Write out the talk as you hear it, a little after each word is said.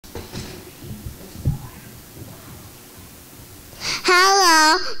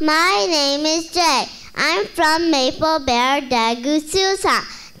Hello, my name is Jay. I'm from Meipleboro, Daegu-Susan.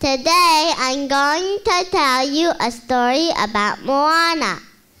 Today I'm going to tell you a story about Moana.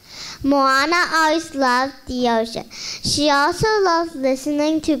 Moana always loved the ocean. She also loved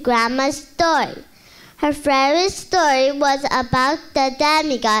listening to Grandma's story. Her favorite story was about the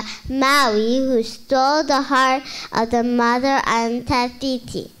demigod Maui who stole the heart of the mother and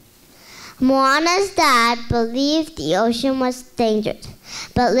Tafiti. Moana's dad believed the ocean was dangerous,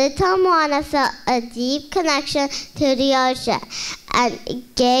 but little Moana felt a deep connection to the ocean and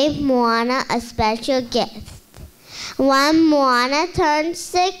it gave Moana a special gift. When Moana turned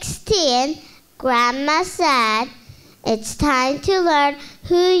 16, Grandma said, "It's time to learn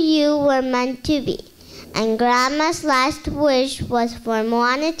who you were meant to be." And Grandma's last wish was for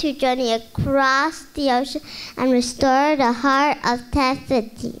Moana to journey across the ocean and restore the heart of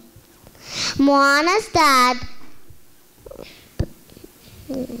Tafiti. Moana's dad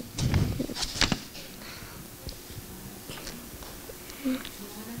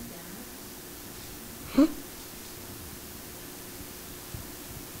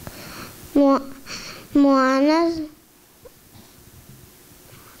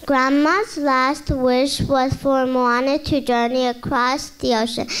Grandma's last wish was for Moana to journey across the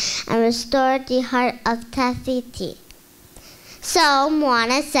ocean and restore the heart of Tafiti. So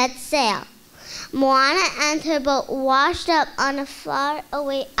Moana set sail. Moana and her boat washed up on a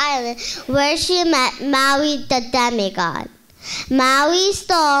faraway island where she met Maui the demigod. Maui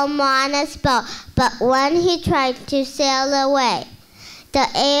stole Moana's boat, but when he tried to sail away, the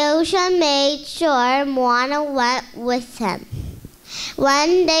ocean made sure Moana went with him.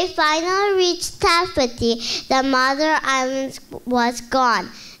 When they finally reached Tafiti, the mother island was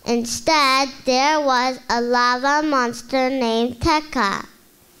gone. Instead, there was a lava monster named Tekka.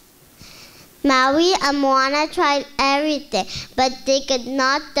 Maui and Moana tried everything, but they could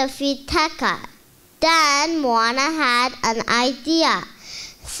not defeat Tekka. Then Moana had an idea.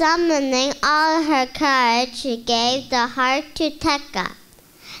 Summoning all her courage, she gave the heart to Tekka.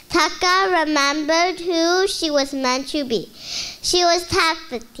 Tekka remembered who she was meant to be. She was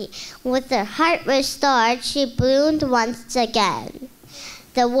Tafiti. With her heart restored, she bloomed once again.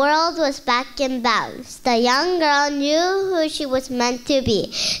 The world was back in balance. The young girl knew who she was meant to be.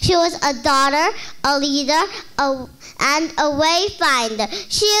 She was a daughter, a leader, and a wayfinder.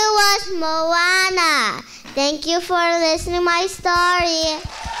 She was Moana. Thank you for listening to my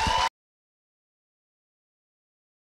story.